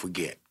you don't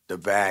forget the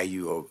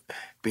value of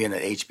being an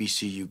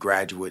HBCU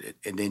graduate,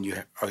 and then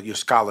your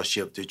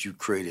scholarship that you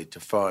created to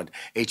fund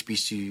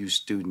HBCU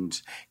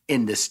students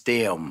in the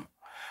STEM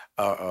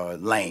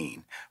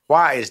lane.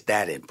 Why is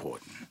that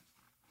important?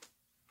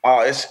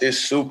 It's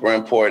super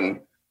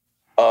important.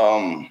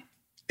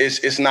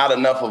 It's not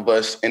enough of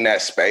us in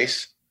that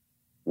space,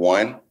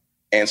 one.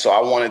 And so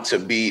I wanted to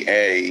be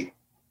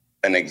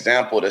an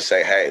example to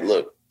say, hey,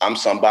 look, I'm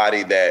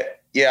somebody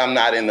that, yeah, I'm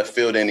not in the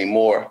field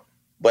anymore,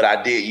 but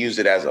I did use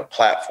it as a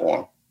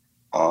platform.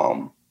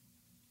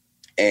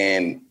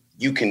 And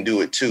you can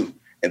do it too.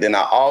 And then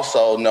I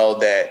also know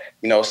that,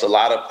 you know, it's a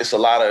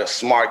lot of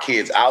smart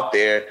kids out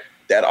there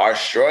that are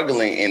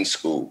struggling in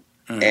school,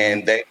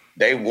 and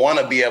they want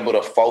to be able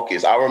to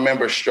focus. I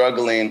remember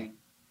struggling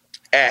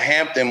at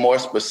Hampton more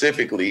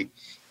specifically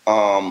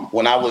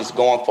when I was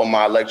going for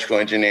my electrical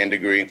engineering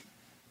degree.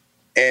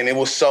 And it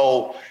was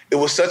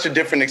such a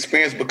different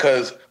experience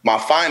because my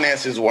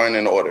finances weren't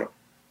in order.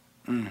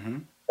 Mm-hmm.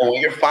 And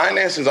when your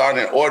finances aren't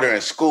in order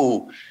in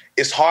school,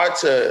 it's hard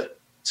to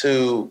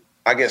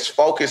I guess,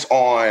 focus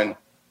on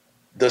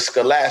the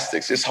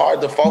scholastics. It's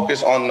hard to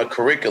focus on the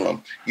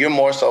curriculum. You're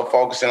more so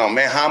focusing on,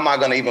 man, how am I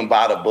going to even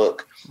buy the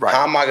book? Right.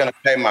 How am I going to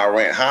pay my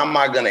rent? How am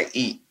I going to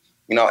eat?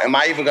 You know, am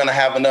I even going to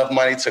have enough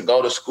money to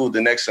go to school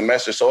the next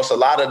semester? So it's a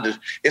lot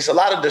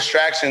of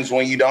distractions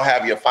when you don't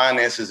have your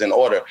finances in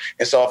order.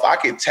 And so if I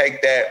could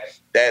take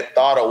that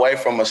thought away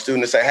from a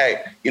student and say,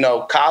 hey, you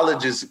know,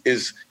 college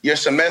is your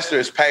semester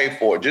is paid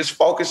for. Just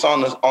focus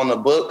on the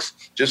books.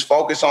 Just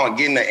focus on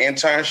getting an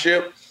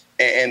internship,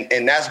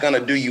 and that's going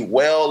to do you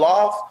well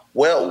off.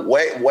 Well,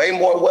 way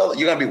more well.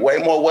 You're going to be way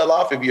more well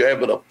off if you're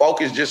able to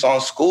focus just on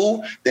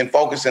school than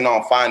focusing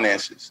on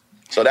finances.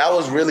 So that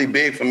was really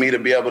big for me to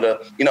be able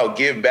to, you know,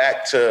 give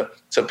back to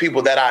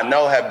people that I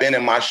know have been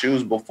in my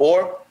shoes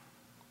before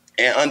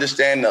and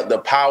understand the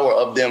power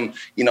of them,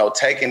 you know,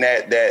 taking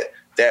that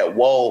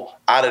woe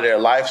out of their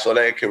life so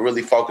they can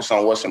really focus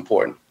on what's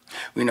important.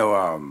 You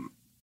know,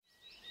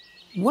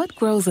 What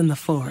grows in the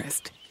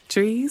forest?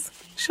 Trees?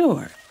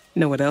 Sure.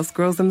 Know what else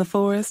grows in the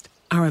forest?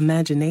 Our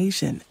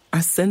imagination,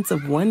 our sense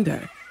of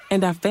wonder,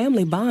 and our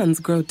family bonds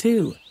grow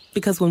too.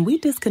 Because when we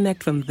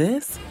disconnect from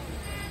this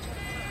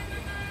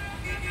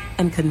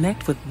and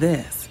connect with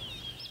this,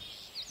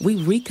 we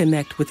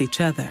reconnect with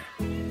each other.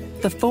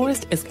 The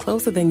forest is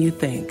closer than you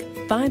think.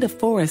 Find a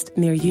forest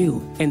near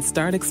you and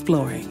start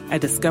exploring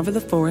at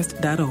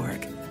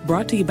discovertheforest.org.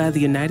 Brought to you by the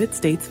United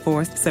States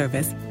Forest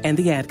Service and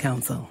the Ad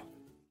Council.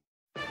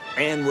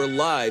 And we're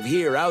live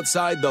here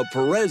outside the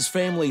Perez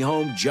family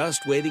home,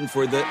 just waiting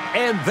for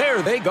and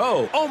there they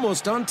go.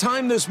 Almost on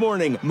time this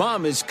morning.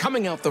 Mom is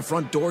coming out the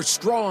front door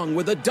strong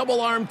with a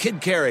double-arm kid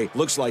carry.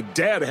 Looks like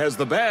Dad has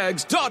the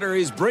bags. Daughter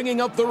is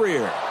bringing up the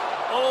rear.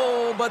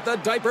 Oh, but the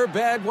diaper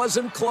bag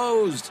wasn't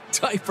closed.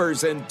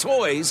 Diapers and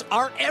toys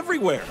are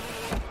everywhere.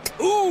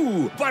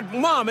 Ooh, but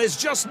Mom has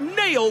just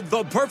nailed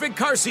the perfect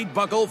car seat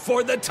buckle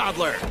for the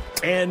toddler.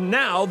 And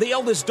now the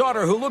eldest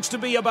daughter, who looks to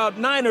be about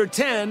 9 or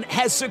 10,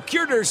 has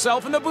secured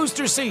herself in the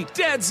booster seat.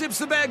 Dad zips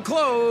the bag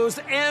closed,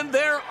 and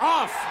they're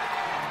off.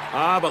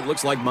 But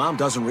looks like Mom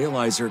doesn't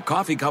realize her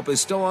coffee cup is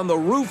still on the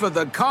roof of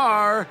the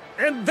car.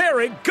 And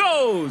there it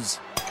goes.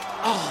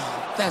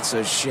 Oh, that's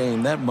a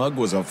shame. That mug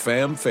was a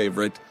fam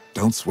favorite.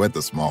 Don't sweat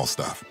the small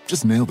stuff.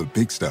 Just nail the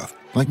big stuff.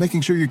 Like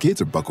making sure your kids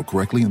are buckled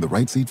correctly in the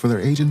right seat for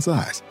their age and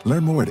size.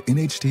 Learn more at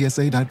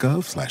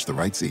nhtsa.gov/the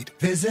right seat.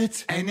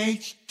 Visit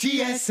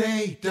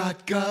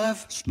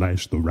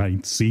nhtsa.gov/the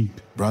right seat.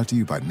 Brought to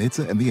you by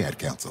NHTSA and the Ad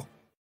Council.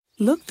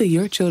 Look through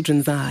your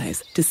children's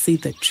eyes to see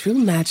the true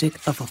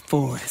magic of a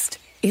forest.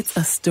 It's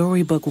a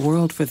storybook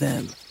world for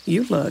them.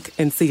 You look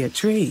and see a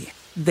tree.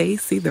 They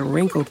see the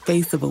wrinkled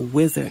face of a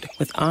wizard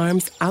with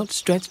arms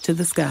outstretched to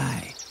the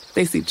sky.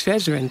 They see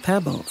treasure in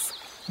pebbles.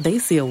 They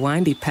see a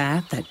windy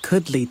path that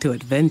could lead to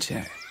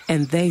adventure.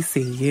 And they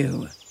see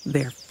you,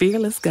 their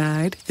fearless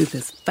guide through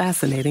this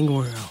fascinating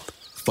world.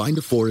 Find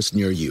a forest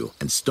near you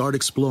and start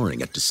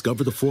exploring at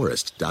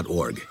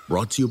discovertheforest.org.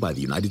 Brought to you by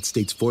the United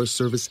States Forest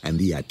Service and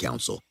the Ad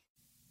Council.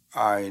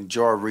 I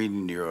enjoy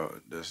reading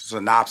the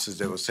synopsis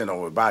that was sent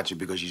over about you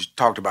because you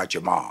talked about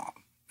your mom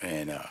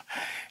and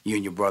you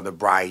and your brother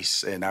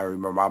Bryce. And I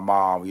remember my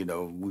mom, you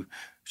know,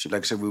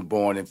 Like I said, we were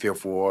born in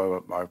Fifth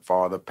Ward. My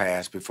father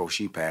passed before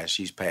she passed.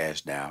 She's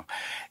passed now.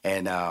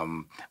 And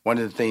one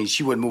of the things,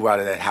 she wouldn't move out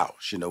of that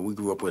house. We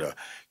grew up with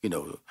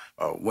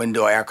a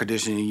window air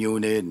conditioning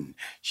unit, and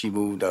she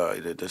moved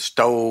the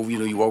stove. You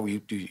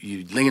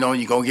lean on,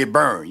 you're going to get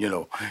burned,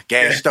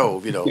 gas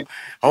stove,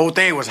 Whole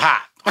thing was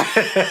hot.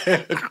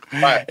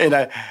 Right.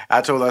 And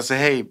I told her, I said,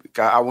 hey,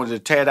 I wanted to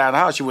tear down the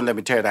house. She wouldn't let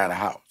me tear down the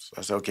house.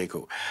 I said, okay,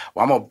 cool.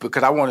 Well,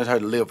 because I wanted her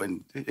to live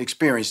and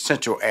experience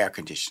central air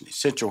conditioning,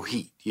 central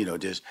heat.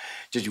 Just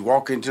you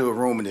walk into a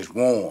room and it's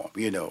warm.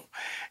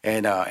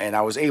 And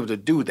I was able to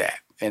do that.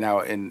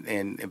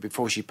 And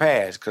before she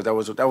passed, because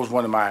that was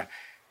one of my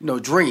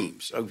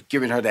dreams of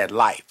giving her that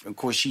life. And of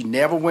course, she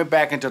never went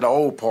back into the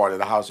old part of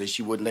the house that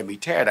she wouldn't let me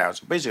tear down.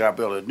 So basically, I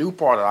built a new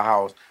part of the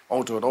house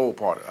onto an old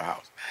part of the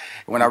house.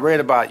 When I read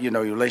about, your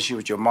relationship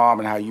with your mom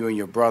and how you and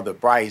your brother,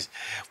 Bryce,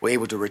 were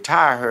able to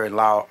retire her and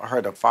allow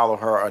her to follow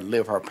her or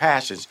live her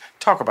passions,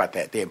 talk about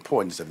that, the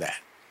importance of that.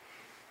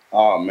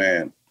 Oh,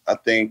 man. I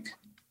think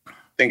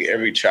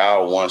every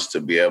child wants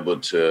to be able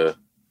to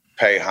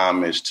pay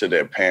homage to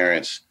their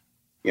parents,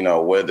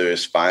 whether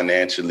it's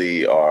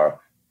financially or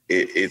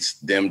it's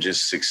them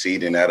just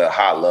succeeding at a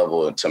high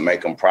level to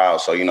make them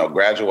proud. So,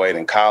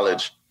 graduating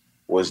college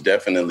was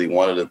definitely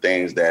one of the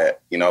things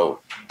that,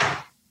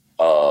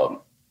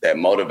 that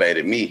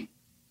motivated me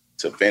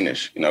to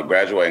finish.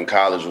 Graduating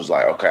college was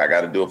like, okay, I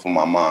got to do it for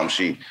my mom.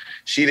 She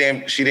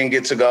didn't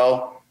get to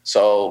go.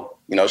 So,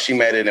 she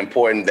made it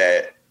important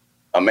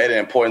made an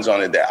importance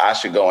on it that I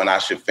should go and I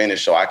should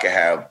finish so I could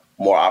have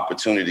more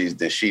opportunities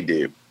than she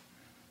did.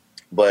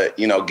 But,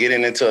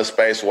 getting into a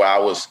space where I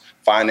was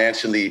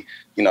financially,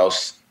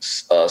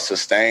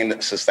 sustained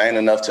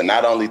enough to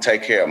not only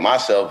take care of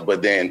myself,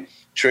 but then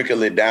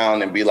trickle it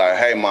down and be like,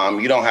 hey, Mom,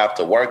 you don't have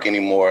to work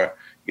anymore.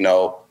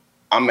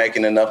 I'm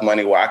making enough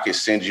money where I could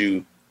send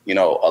you,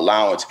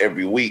 allowance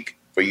every week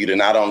for you to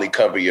not only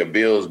cover your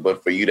bills,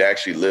 but for you to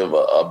actually live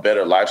a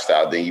better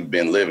lifestyle than you've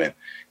been living.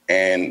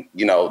 And,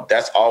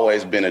 that's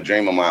always been a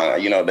dream of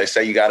mine. They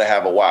say you got to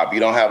have a why. If you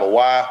don't have a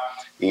why,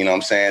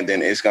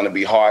 then it's going to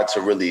be hard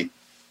to really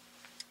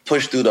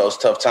push through those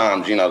tough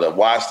times. The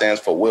why stands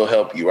for will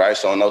help you, right?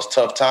 So in those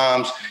tough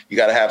times, you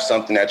got to have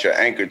something that you're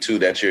anchored to,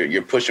 that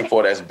you're pushing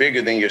for, that's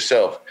bigger than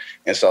yourself.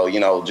 And so,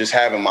 just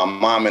having my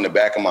mom in the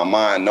back of my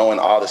mind, knowing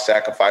all the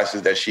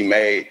sacrifices that she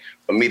made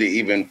for me to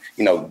even,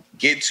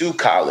 get to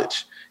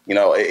college,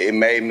 it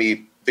made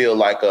me feel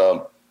like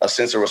a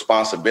sense of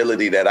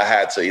responsibility that I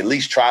had to at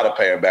least try to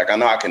pay her back. I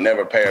know I can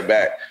never pay her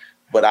back,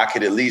 but I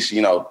could at least,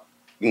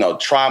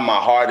 try my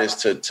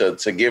hardest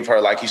to give her,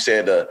 like you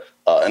said,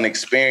 an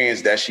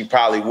experience that she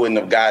probably wouldn't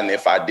have gotten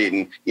if I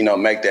didn't,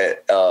 make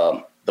that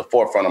the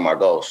forefront of my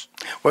goals.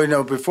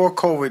 Well, before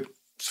COVID,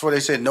 before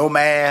they said no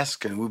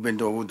mask, and we're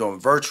doing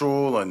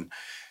virtual and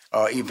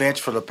events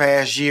for the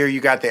past year.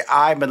 You got the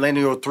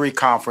iMillennial 3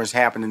 conference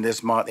happening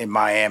this month in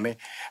Miami.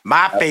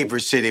 My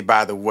favorite city,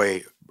 by the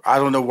way. I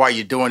don't know why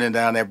you're doing it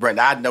down there, Brent.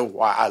 I know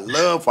why. I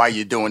love why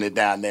you're doing it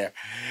down there.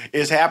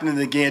 It's happening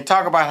again.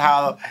 Talk about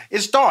how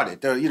it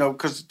started,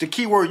 because the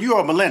key word, you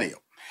are a millennial.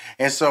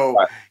 And so,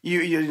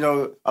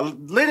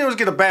 millennials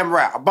get a bum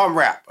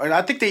rap. And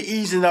I think they're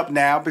easing up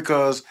now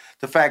because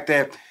the fact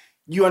that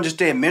you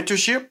understand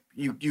mentorship,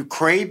 you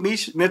crave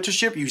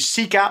mentorship, you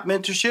seek out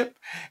mentorship.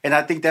 And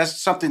I think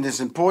that's something that's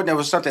important. That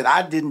was something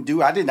I didn't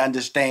do. I didn't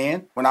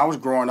understand when I was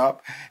growing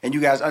up. And you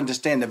guys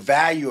understand the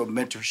value of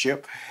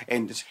mentorship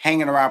and just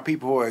hanging around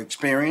people who are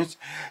experienced.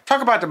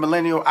 Talk about the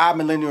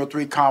iMillennial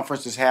 3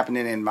 conference that's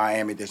happening in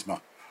Miami this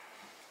month.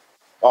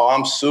 Oh,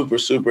 I'm super,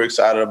 super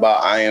excited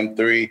about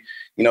IM3.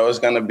 It's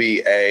going to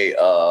be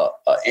a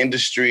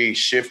industry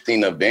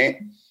shifting event.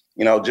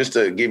 Just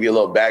to give you a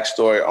little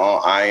backstory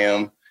on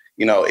IM,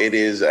 it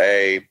is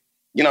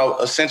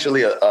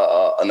essentially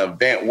an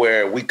event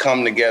where we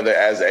come together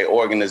as an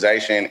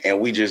organization and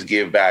we just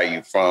give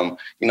value from,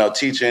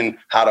 teaching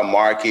how to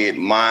market,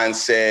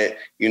 mindset,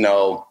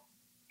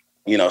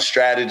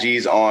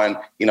 strategies on,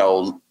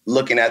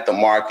 looking at the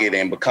market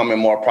and becoming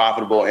more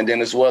profitable. And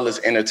then as well as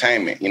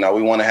entertainment, we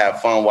want to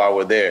have fun while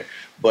we're there.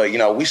 But,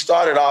 we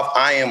started off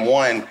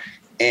IM1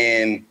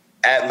 in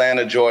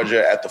Atlanta,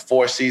 Georgia at the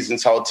Four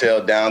Seasons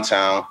Hotel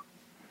downtown.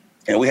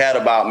 And we had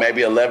about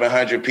maybe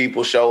 1,100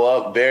 people show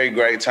up. Very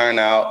great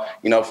turnout,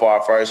 for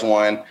our first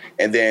one.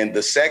 And then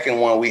the second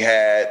one we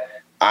had,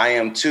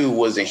 IM2,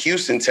 was in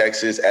Houston,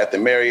 Texas at the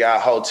Marriott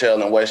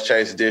Hotel in West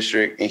Chase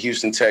District in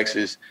Houston,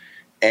 Texas.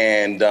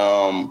 And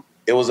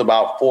it was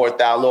about a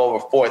little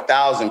over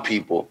 4,000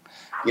 people,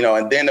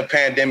 and then the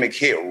pandemic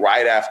hit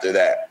right after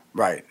that.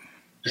 Right.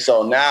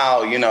 So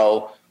now,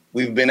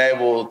 we've been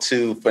able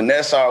to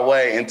finesse our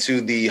way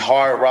into the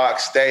Hard Rock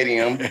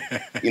Stadium,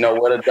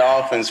 where the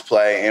Dolphins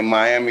play in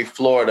Miami,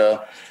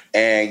 Florida.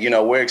 And,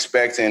 we're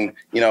expecting,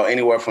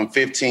 anywhere from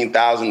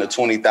 15,000 to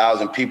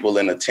 20,000 people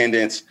in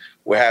attendance.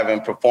 We're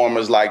having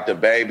performers like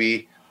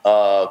DaBaby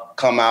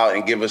come out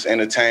and give us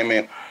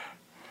entertainment,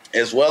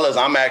 as well as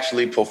I'm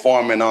actually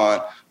performing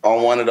on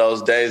one of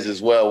those days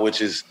as well,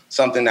 which is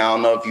something I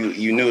don't know if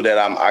you knew that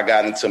I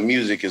got into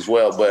music as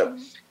well. But,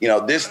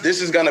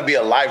 this is going to be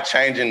a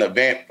life-changing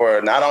event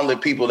for not only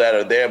people that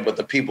are there, but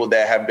the people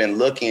that have been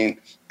looking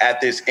at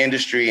this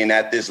industry and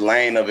at this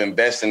lane of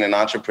investing in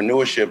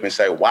entrepreneurship and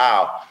say,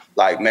 wow,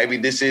 like maybe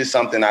this is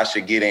something I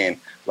should get in.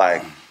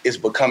 Like it's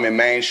becoming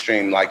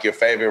mainstream. Like your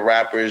favorite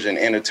rappers and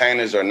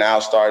entertainers are now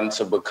starting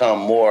to become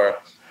more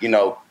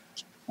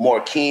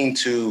keen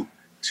to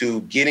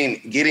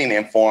getting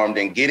informed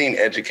and getting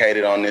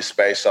educated on this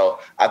space. So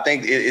I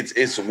think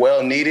it's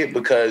well needed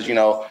because,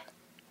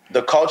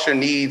 the culture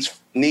needs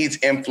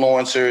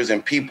influencers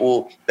and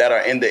people that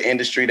are in the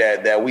industry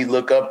that we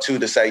look up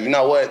to say, you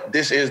know what,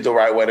 this is the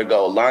right way to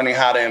go. Learning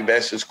how to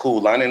invest is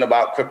cool. Learning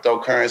about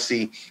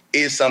cryptocurrency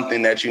is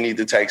something that you need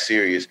to take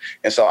serious.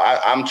 And so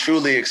I'm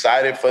truly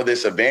excited for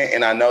this event.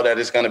 And I know that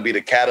it's going to be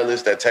the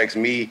catalyst that takes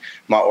me,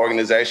 my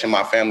organization,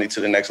 my family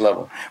to the next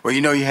level. Well,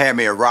 you had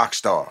me a rock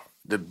star.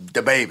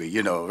 The baby,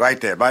 right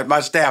there.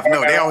 My staff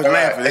know. They always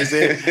laughing. They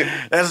say,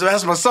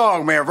 that's my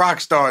song, man,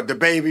 Rockstar, the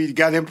baby.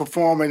 Got him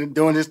performing and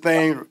doing his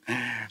thing.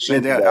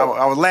 And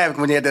I was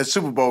laughing when he had that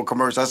Super Bowl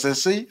commercial. I said,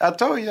 see, I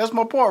told you, that's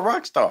my boy,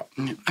 Rockstar.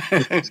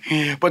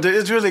 But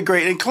it's really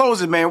great. In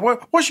closing, man,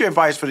 what's your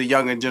advice for the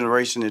younger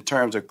generation in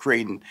terms of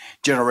creating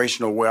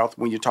generational wealth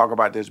when you talk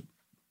about this,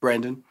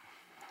 Brandon?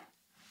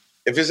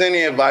 If there's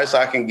any advice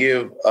I can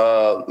give,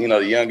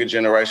 the younger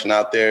generation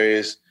out there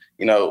is,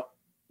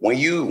 when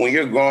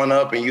you're growing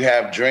up and you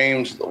have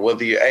dreams,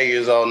 whether you're 8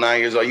 years old, 9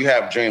 years old, you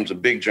have dreams,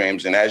 big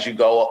dreams. And as you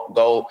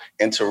go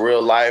into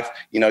real life,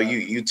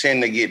 you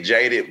tend to get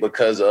jaded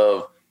because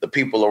of the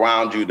people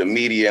around you, the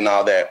media and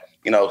all that.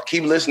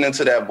 Keep listening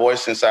to that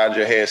voice inside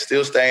your head.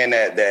 Still stay in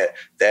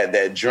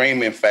that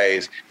dreaming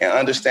phase and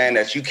understand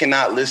that you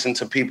cannot listen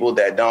to people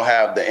that don't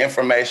have the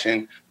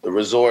information, the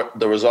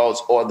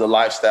results, or the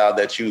lifestyle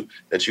that you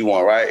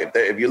want, right?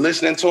 If you're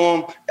listening to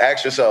them,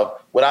 ask yourself,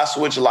 would I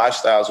switch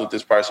lifestyles with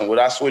this person? Would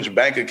I switch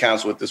bank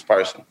accounts with this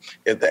person?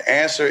 If the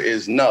answer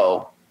is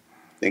no,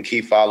 then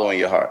keep following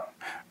your heart.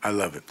 I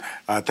love it.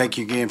 Thank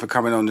you again for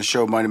coming on the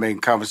show, Money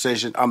Making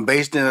Conversation. I'm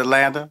based in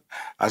Atlanta.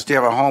 I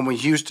still have a home in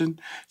Houston.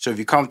 So if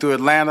you come through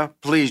Atlanta,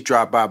 please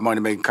drop by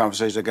Money Making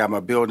Conversation. I got my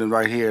building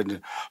right here in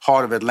the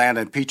heart of Atlanta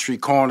in Peachtree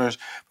Corners.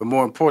 But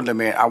more importantly,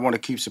 man, I want to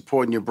keep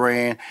supporting your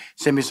brand.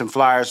 Send me some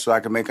flyers so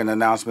I can make an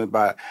announcement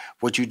about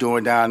what you're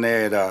doing down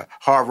there at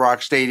Hard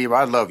Rock Stadium.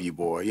 I love you,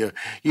 boy.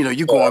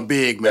 You're going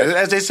big, man.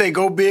 As they say,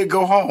 go big,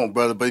 go home,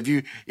 brother. But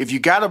if you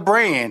got a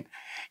brand,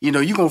 you're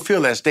going to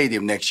fill that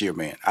stadium next year,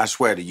 man. I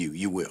swear to you,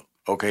 you will.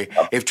 Okay?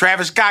 If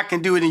Travis Scott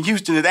can do it in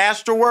Houston at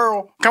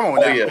Astroworld, come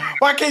on now. Yeah.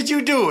 Why can't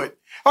you do it?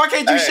 Why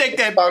can't you shake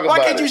that? Why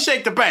can't you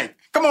shake the bank?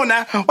 Come on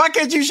now. Why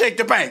can't you shake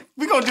the bank?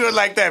 We're going to do it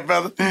like that,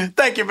 brother.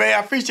 Thank you, man.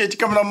 I appreciate you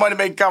coming on Money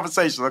Making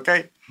Conversation,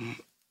 okay?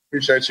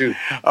 Appreciate you.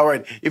 All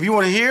right. If you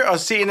want to hear or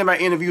see any of my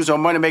interviews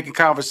on Money Making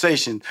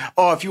Conversation,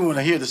 or if you want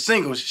to hear the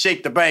singles,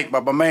 Shake the Bank by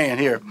my man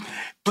here,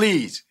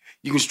 please,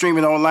 you can stream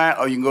it online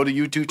or you can go to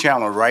YouTube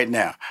channel right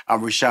now.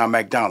 I'm Rushion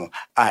McDonald.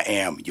 I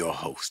am your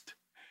host.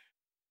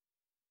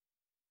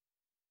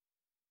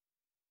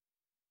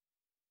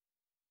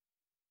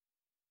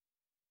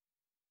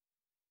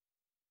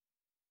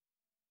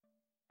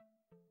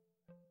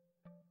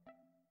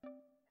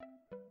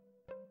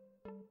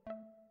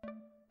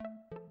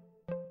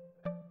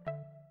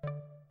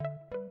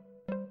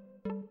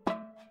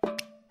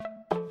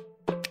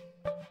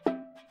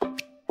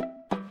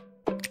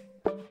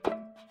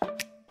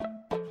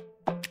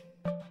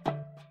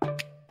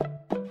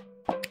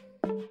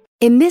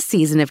 In this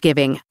season of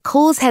giving,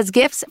 Kohl's has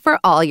gifts for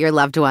all your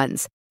loved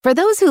ones. For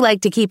those who like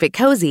to keep it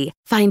cozy,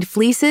 find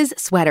fleeces,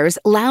 sweaters,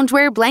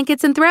 loungewear,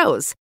 blankets, and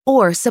throws.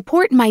 Or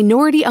support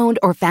minority-owned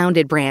or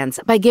founded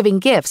brands by giving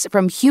gifts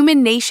from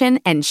Human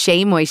Nation and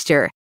Shea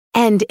Moisture.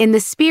 And in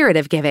the spirit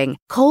of giving,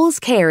 Kohl's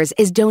Cares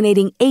is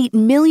donating $8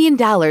 million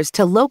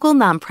to local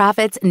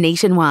nonprofits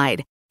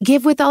nationwide.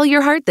 Give with all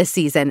your heart this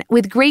season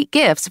with great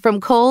gifts from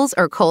Kohl's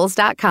or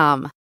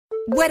Kohls.com.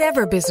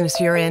 Whatever business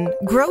you're in,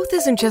 growth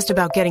isn't just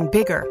about getting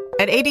bigger.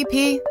 At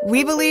ADP,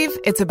 we believe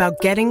it's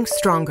about getting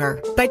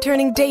stronger by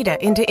turning data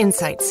into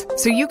insights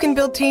so you can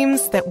build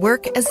teams that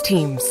work as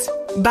teams.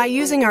 By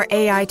using our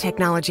AI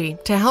technology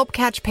to help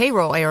catch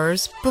payroll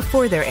errors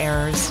before they're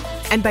errors.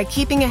 And by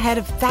keeping ahead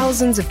of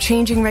thousands of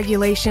changing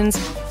regulations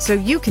so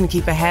you can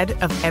keep ahead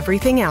of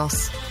everything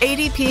else.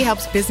 ADP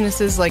helps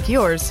businesses like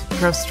yours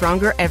grow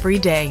stronger every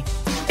day.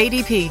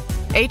 ADP,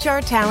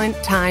 HR talent,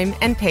 time,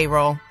 and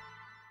payroll.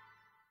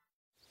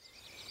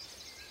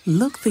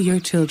 Look through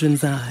your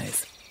children's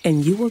eyes,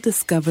 and you will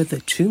discover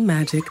the true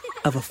magic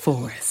of a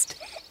forest.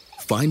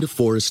 Find a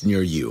forest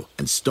near you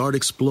and start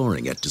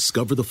exploring at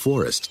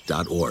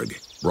discovertheforest.org.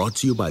 Brought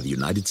to you by the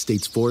United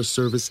States Forest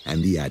Service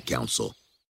and the Ad Council.